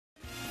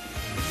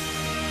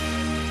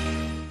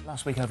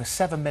Last week, over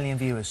 7 million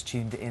viewers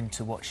tuned in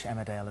to watch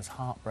Emmerdale as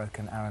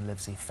heartbroken Aaron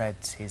Livesey fed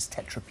his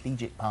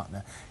tetraplegic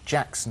partner,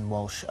 Jackson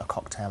Walsh, a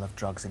cocktail of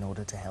drugs in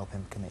order to help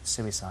him commit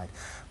suicide,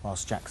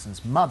 whilst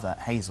Jackson's mother,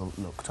 Hazel,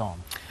 looked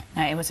on.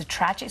 Now, it was a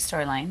tragic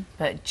storyline,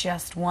 but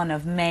just one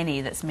of many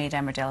that's made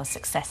Emmerdale a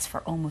success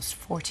for almost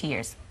 40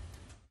 years.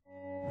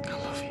 I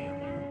love you.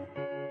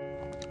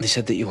 They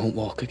said that you won't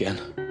walk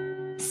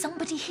again.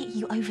 Somebody hit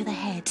you over the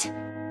head.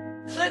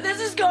 Look, this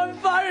has gone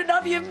far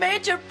enough. You've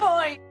made your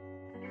point.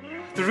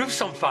 The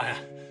roof's on fire.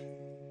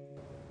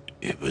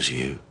 It was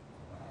you.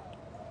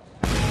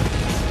 Don't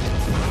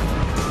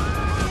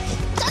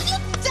you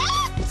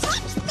dare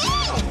touch me!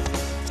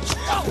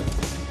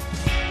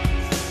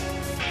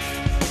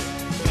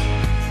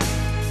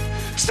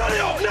 Stand it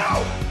up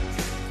now!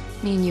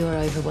 Me and you are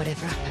over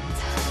whatever happens.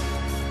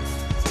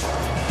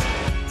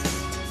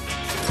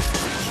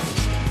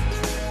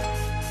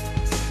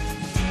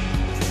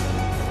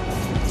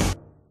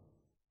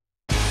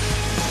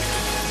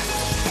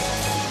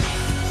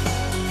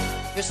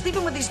 You're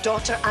sleeping with his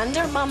daughter and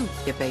her mum.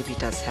 Your baby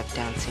does have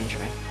Down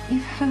syndrome. You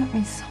hurt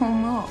me so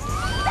much.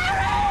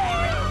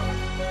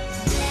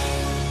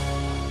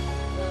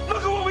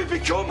 Look at what we've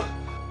become!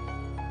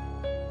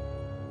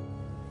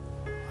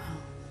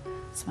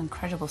 Some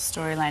incredible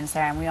storylines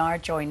there, and we are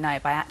joined now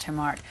by actor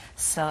Marc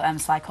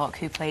Silcock,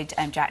 who played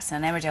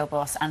Jackson, an Emmerdale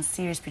boss, and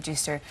series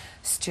producer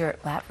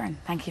Stuart Blackburn.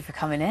 Thank you for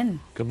coming in.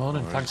 Good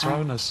morning. Thanks for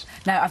having us.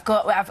 Now I've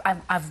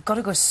got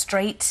to go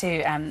straight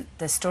to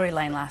the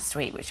storyline last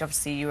week, which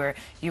obviously you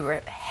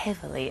were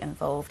heavily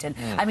involved in.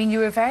 I mean, you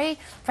were very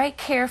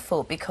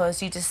careful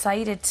because you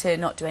decided to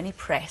not do any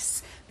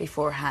press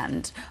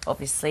beforehand,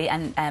 obviously,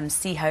 and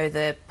see how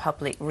the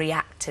public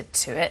reacted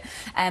to it.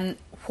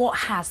 What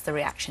has the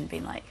reaction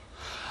been like?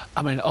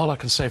 I mean, all I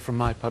can say from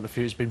my point of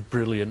view has been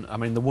brilliant. I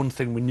mean, the one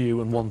thing we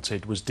knew and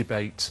wanted was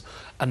debate,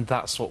 and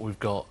that's what we've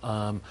got.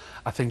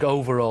 I think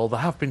overall there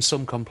have been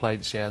some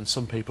complaints, yeah, and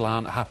some people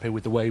aren't happy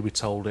with the way we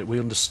told it. We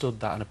understood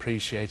that and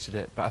appreciated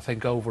it, but I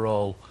think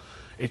overall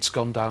it's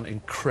gone down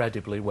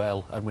incredibly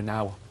well, and we're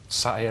now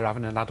sat here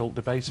having an adult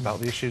debate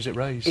about the issues it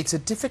raised. It's a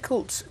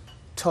difficult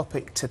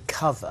topic to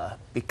cover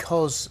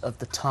because of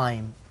the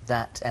time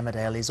that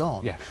Emmerdale is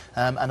on. Yeah.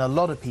 And a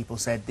lot of people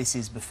said this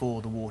is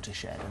before the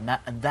watershed,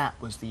 and that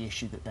was the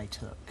issue that they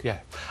took. Yeah,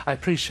 I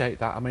appreciate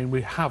that. I mean,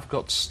 we have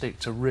got to stick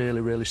to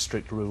really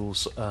strict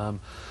rules.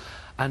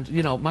 And,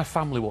 you know, my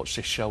family watched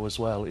this show as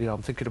well. You know,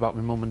 I'm thinking about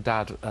my mum and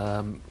dad,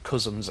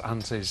 cousins,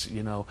 aunties,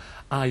 you know.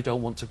 I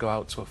don't want to go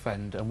out to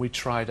offend, and we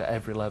tried at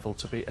every level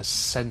to be as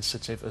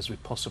sensitive as we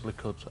possibly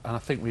could, and I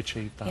think we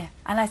achieved that. Yeah,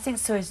 and I think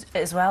so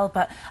as well,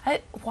 but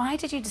why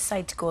did you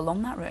decide to go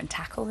along that route and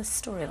tackle this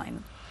storyline?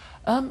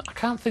 I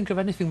can't think of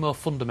anything more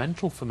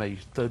fundamental for me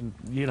than,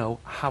 you know,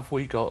 have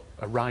we got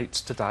a right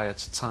to die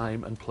at a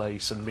time and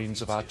place and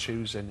means of our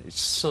choosing?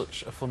 It's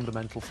such a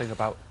fundamental thing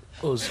about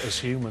us as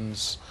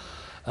humans.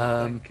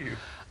 Thank you.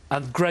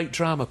 And great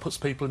drama puts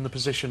people in the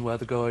position where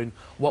they're going,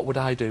 what would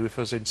I do if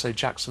I was in, say,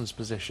 Jackson's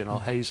position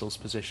or Hazel's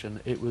position?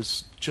 It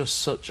was just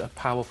such a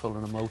powerful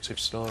and emotive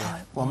story.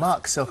 Well,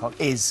 Marc Silcock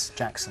is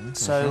Jackson,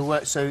 so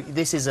so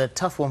this is a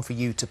tough one for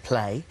you to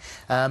play,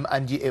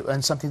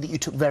 and something that you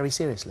took very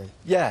seriously.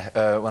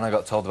 Yeah, when I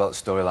got told about the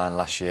storyline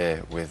last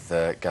year with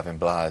Gavin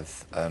Blythe,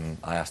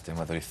 I asked him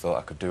whether he thought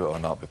I could do it or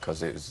not,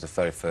 because it was the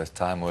very first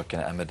time working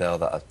at Emmerdale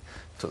that I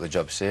took the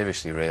job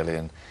seriously, really,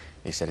 and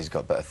he said he's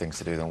got better things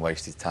to do than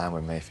waste his time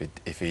with me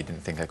if he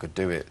didn't think I could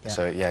do it. Yeah.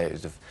 So, yeah,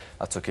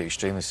 I took it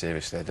extremely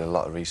seriously. I did a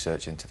lot of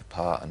research into the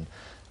part and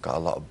got a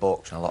lot of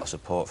books and a lot of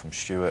support from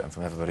Stuart and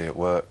from everybody at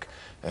work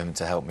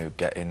to help me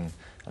get in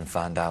and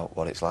find out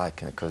what it's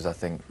like, because I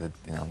think that,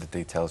 you know, the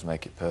details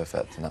make it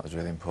perfect, and that was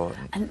really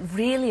important. And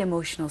really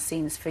emotional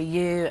scenes for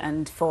you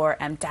and for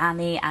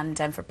Danny and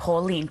for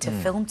Pauline to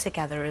film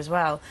together as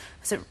well.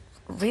 Was it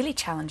really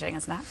challenging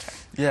as an actor?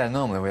 Yeah,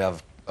 normally we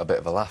have a bit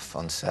of a laugh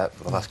on set.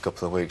 The last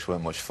couple of weeks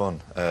weren't much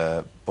fun,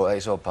 but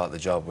it's all part of the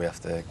job. We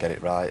have to get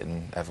it right,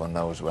 and everyone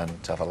knows when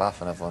to have a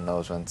laugh and everyone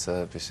knows when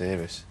to be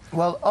serious.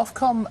 Well,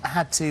 Ofcom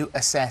had to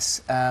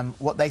assess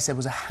what they said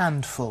was a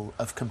handful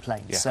of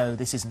complaints, so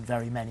this isn't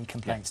very many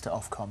complaints to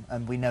Ofcom,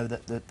 and we know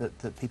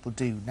that people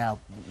do now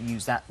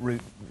use that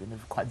route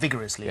quite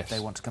vigorously if they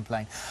want to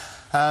complain.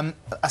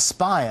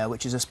 Aspire,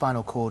 which is a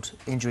spinal cord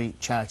injury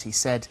charity,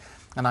 said,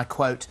 and I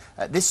quote,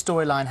 "This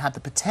storyline had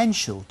the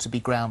potential to be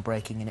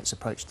groundbreaking in its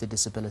approach to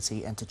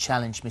disability and to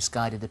challenge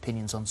misguided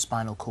opinions on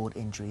spinal cord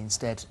injury.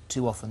 Instead,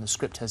 too often the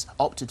script has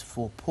opted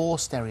for poor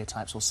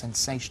stereotypes or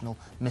sensational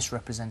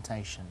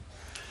misrepresentation."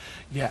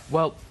 Yeah,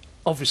 well,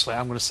 obviously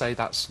I'm going to say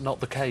that's not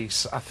the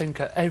case. I think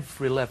at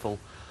every level,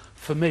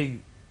 for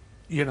me,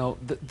 you know,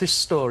 this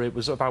story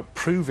was about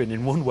proving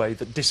in one way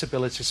that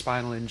disability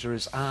spinal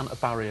injuries aren't a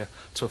barrier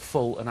to a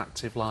full and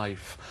active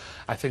life.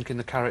 I think in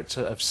the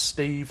character of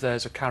Steve,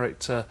 there's a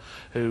character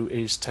who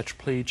is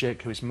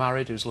tetraplegic, who is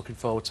married, who's looking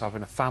forward to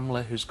having a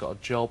family, who's got a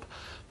job.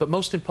 But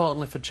most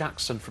importantly for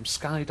Jackson, from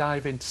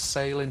skydiving to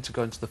sailing to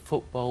going to the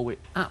football, we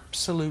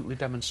absolutely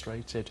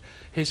demonstrated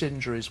his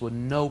injuries were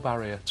no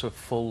barrier to a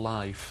full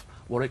life.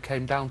 What it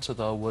came down to,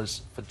 though,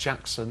 was for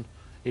Jackson,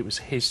 It was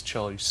his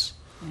choice.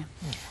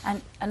 Yeah.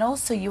 And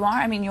also you are,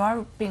 I mean, you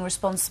are being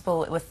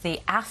responsible with the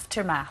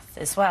aftermath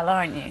as well,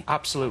 aren't you?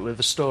 Absolutely.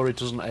 The story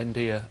doesn't end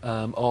here.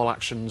 All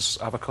actions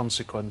have a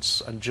consequence,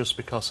 and just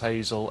because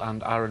Hazel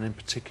and Aaron in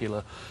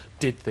particular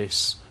did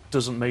this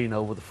doesn't mean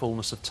over the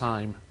fullness of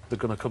time they're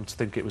going to come to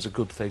think it was a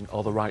good thing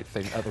or the right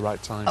thing at the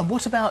right time. And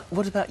what about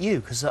you?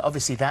 Because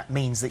obviously that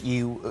means that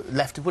you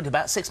left, what,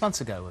 about 6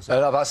 months ago, was it?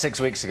 About 6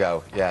 weeks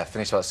ago, yeah.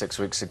 Finished about 6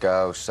 weeks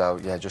ago, so,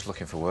 yeah, just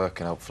looking for work,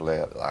 and hopefully,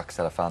 like I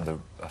said, I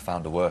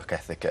found a work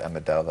ethic at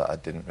Emmerdale that I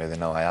didn't really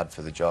know I had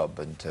for the job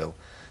until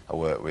I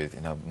worked with,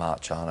 you know,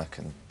 Mark Charnock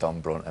and Don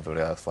Brunt,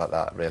 everybody else like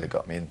that really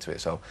got me into it.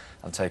 So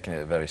I'm taking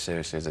it very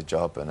seriously as a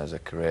job and as a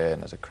career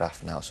and as a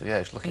craft now. So, yeah,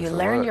 just looking for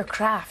work. You learn your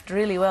craft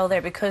really well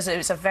there because it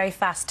was a very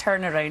fast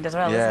turnaround as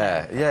well, isn't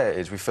it? Yeah, it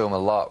is. We film a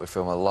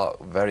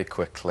lot very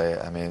quickly.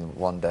 I mean,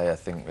 one day I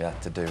think we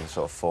had to do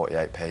sort of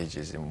 48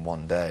 pages in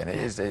one day, and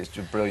it's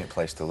a brilliant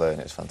place to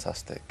learn. It's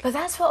fantastic. But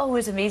that's what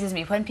always amazes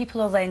me, when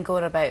people are then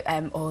going about,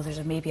 oh,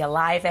 there's maybe a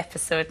live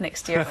episode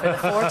next year for the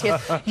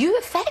 40th. You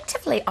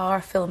effectively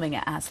are filming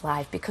it as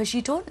live because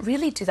you don't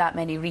really do that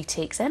many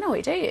retakes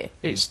anyway, do you?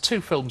 It's 2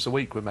 films a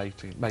week we're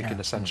making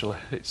essentially.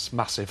 It's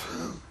massive.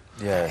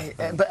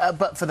 Yeah.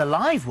 But for the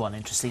live one,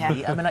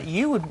 interestingly, I mean, like,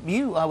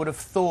 I would have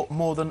thought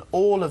more than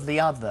all of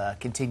the other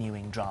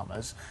continuing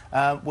dramas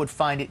would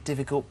find it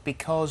difficult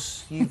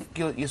because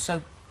you're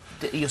so.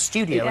 Your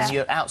studio and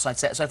your outside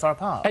set are so far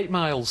apart. 8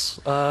 miles.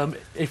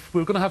 If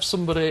we were going to have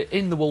somebody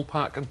in the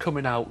Woolpack and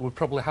coming out, we'd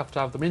probably have to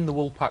have them in the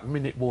Woolpack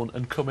minute 1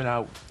 and coming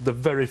out the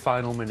very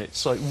final minute.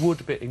 So it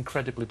would be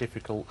incredibly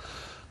difficult.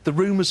 The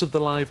rumours of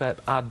the live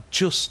ep are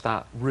just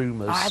that,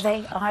 rumours.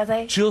 Are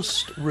they?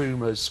 Just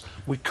rumours.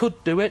 We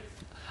could do it.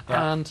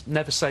 And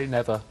never say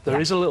never. There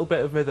is a little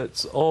bit of me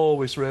that's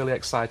always really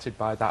excited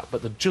by that,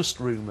 but they're just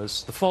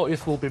rumours. The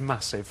 40th will be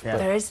massive. Yeah.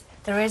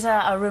 There is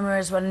a rumour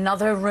as well,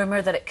 another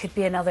rumour that it could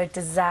be another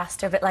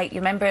disaster. But, like, you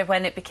remember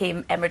when it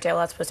became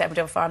Emmerdale as opposed to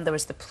Emmerdale Farm, there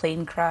was the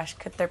plane crash.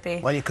 Could there be?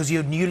 Well, because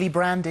you're newly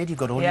branded, you've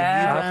got all your new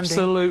branding.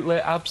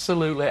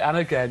 Absolutely. And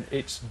again,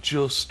 it's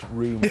just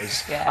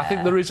rumours. I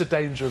think there is a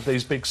danger of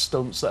these big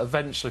stunts that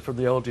eventually, from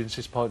the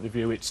audience's point of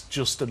view, it's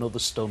just another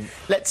stunt.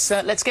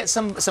 Let's get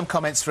some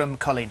comments from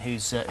Colin,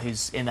 who's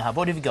in the hub.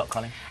 What have you got,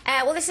 Colin?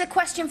 Well, this is a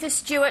question for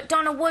Stuart.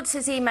 Donna Woods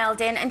has emailed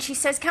in, and she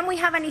says, can we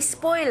have any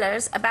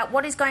spoilers about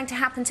what is going to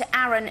happen to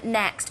Aaron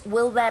next?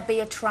 Will there be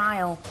a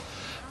trial?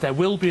 There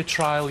will be a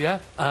trial, yeah.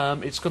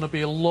 It's going to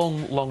be a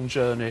long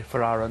journey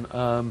for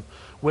Aaron.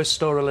 We're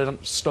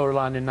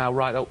storylining now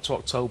right up to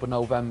October,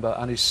 November,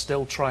 and he's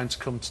still trying to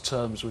come to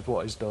terms with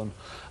what he's done.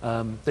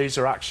 These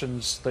are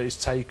actions that he's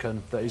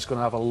taken that he's going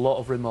to have a lot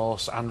of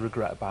remorse and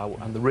regret about,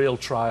 and the real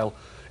trial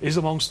is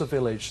amongst the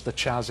village, the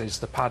Chazzies,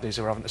 the Paddies,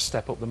 who are having to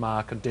step up the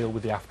mark and deal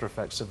with the after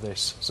effects of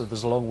this. So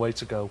there's a long way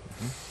to go.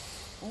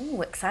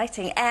 Oh,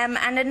 exciting. And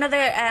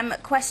another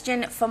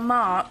question for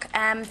Mark.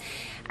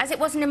 As it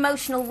was an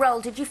emotional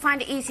role, did you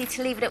find it easy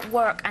to leave it at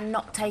work and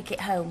not take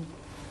it home?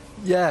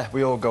 Yeah,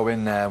 we all go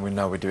in there and we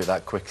know we do it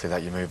that quickly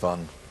that you move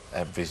on.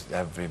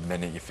 Every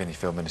minute you finish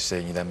filming a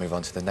scene, you then move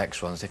on to the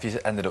next one. So if you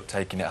ended up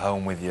taking it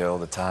home with you all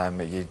the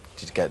time, you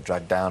just get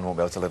dragged down, won't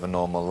be able to live a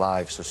normal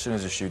life. So as soon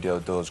as the studio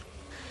doors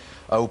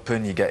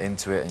open, you get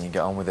into it and you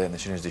get on with it, and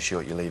as soon as they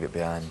shut, you leave it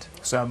behind.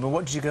 So,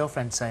 what did your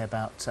girlfriend say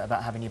about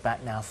having you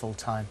back now full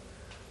time?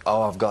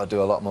 Oh, I've got to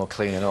do a lot more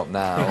cleaning up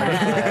now.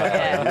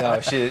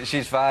 No,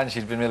 she's fine.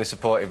 She's been really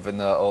supportive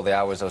in all the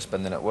hours I was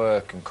spending at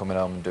work and coming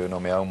home and doing all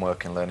my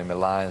homework and learning my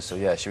lines. So,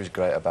 yeah, she was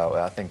great about it.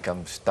 I think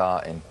I'm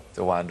starting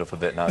to wind up a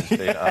bit now, just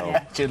being at home.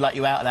 She'd like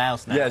you out of the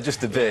house now? Yeah,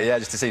 just a bit,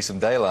 just to see some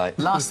daylight.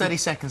 Last 30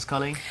 seconds,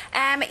 Colleen.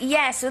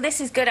 Yeah, so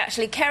this is good,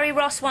 actually. Kerry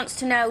Ross wants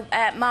to know,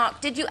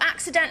 Mark, did you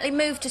accidentally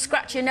move to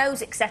scratch your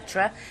nose,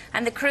 etc.,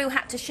 and the crew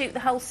had to shoot the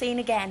whole scene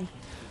again?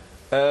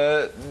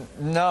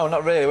 No,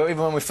 not really. Well,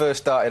 even when we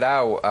first started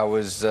out, I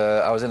was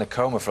in a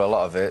coma for a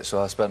lot of it, so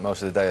I spent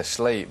most of the day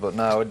asleep. But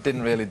no, I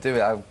didn't really do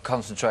it. I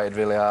concentrated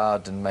really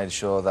hard and made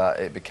sure that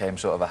it became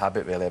sort of a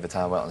habit, really, every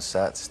time I went on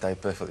set, to stay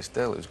perfectly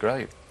still. It was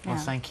great. Well,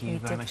 thank you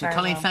very much.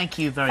 Colleen, thank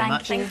you very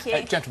much. Thank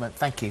you. Gentlemen,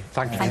 thank you.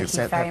 Thank you. It's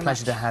a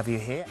pleasure to have you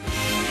here.